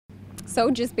So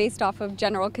just based off of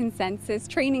general consensus,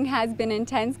 training has been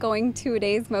intense, going 2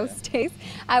 days most days.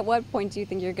 At what point do you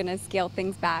think you're going to scale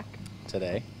things back?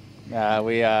 Today.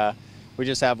 We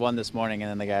just have one this morning,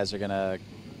 and then the guys are going to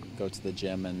go to the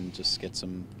gym and just get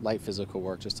some light physical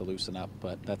work just to loosen up.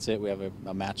 But that's it. We have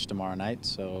a match tomorrow night,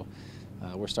 so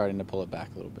we're starting to pull it back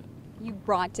a little bit. You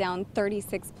brought down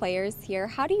 36 players here.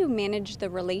 How do you manage the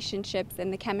relationships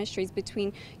and the chemistries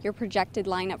between your projected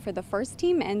lineup for the first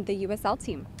team and the USL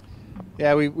team?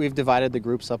 Yeah, we've divided the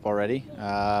groups up already,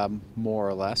 more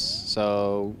or less.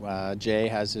 So Jay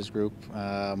has his group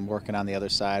working on the other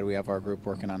side. We have our group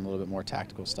working on a little bit more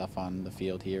tactical stuff on the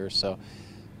field here. So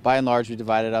by and large, we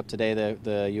divided up today.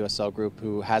 The USL group,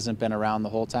 who hasn't been around the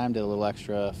whole time, did a little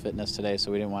extra fitness today,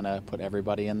 so we didn't want to put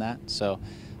everybody in that. So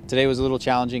today was a little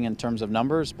challenging in terms of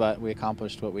numbers, but we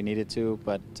accomplished what we needed to.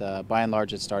 But by and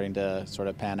large, it's starting to sort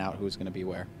of pan out who's going to be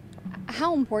where.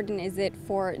 How important is it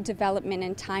for development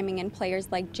and timing in players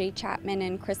like Jay Chapman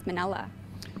and Chris Manella?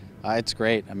 It's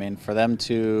great. I mean, for them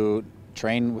to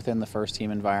train within the first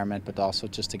team environment, but also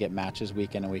just to get matches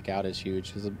week in and week out is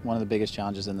huge. One of the biggest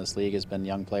challenges in this league has been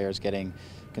young players getting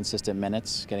consistent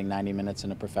minutes, getting 90 minutes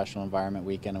in a professional environment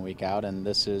week in and week out, and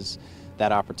this is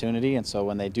that opportunity. And so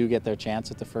when they do get their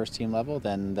chance at the first team level,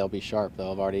 then they'll be sharp. They'll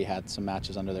have already had some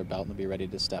matches under their belt and they'll be ready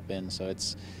to step in. So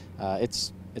it's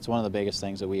one of the biggest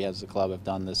things that we as a club have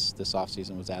done this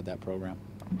offseason was add that program.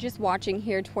 Just watching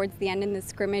here towards the end in the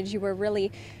scrimmage, you were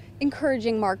really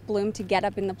encouraging Mark Bloom to get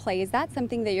up in the play. Is that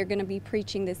something that you're going to be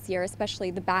preaching this year, especially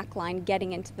the back line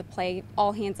getting into the play,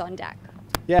 all hands on deck?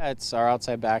 Yeah, it's our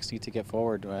outside backs need to get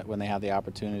forward when they have the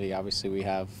opportunity. Obviously, we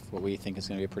have what we think is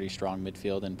going to be a pretty strong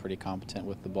midfield and pretty competent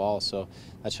with the ball, so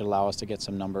that should allow us to get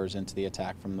some numbers into the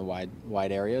attack from the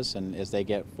wide areas. And as they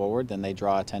get forward, then they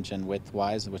draw attention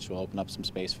width-wise, which will open up some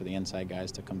space for the inside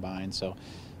guys to combine. So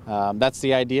that's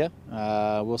the idea.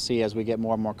 We'll see as we get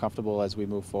more and more comfortable as we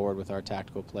move forward with our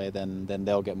tactical play. Then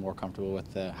they'll get more comfortable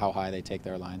with how high they take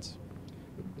their lines.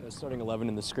 Starting 11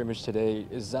 in the scrimmage today,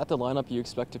 is that the lineup you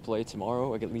expect to play tomorrow,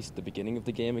 like at least the beginning of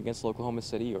the game against Oklahoma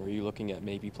City, or are you looking at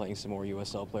maybe playing some more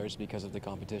USL players because of the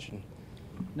competition?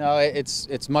 No,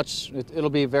 it'll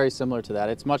be very similar to that.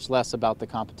 It's much less about the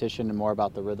competition and more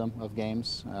about the rhythm of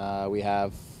games. We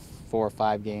have 4 or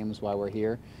 5 games while we're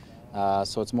here,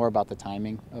 so it's more about the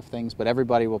timing of things. But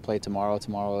everybody will play tomorrow.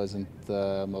 Tomorrow isn't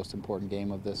the most important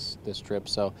game of this trip,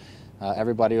 so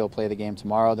everybody will play the game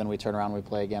tomorrow. Then we turn around and we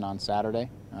play again on Saturday,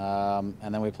 and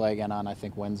then we play again on, I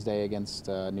think, Wednesday against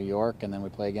New York, and then we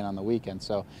play again on the weekend.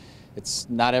 So it's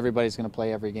not everybody's going to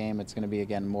play every game. It's going to be,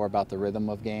 again, more about the rhythm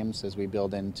of games as we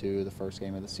build into the first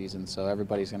game of the season. So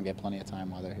everybody's going to get plenty of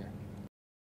time while they're here.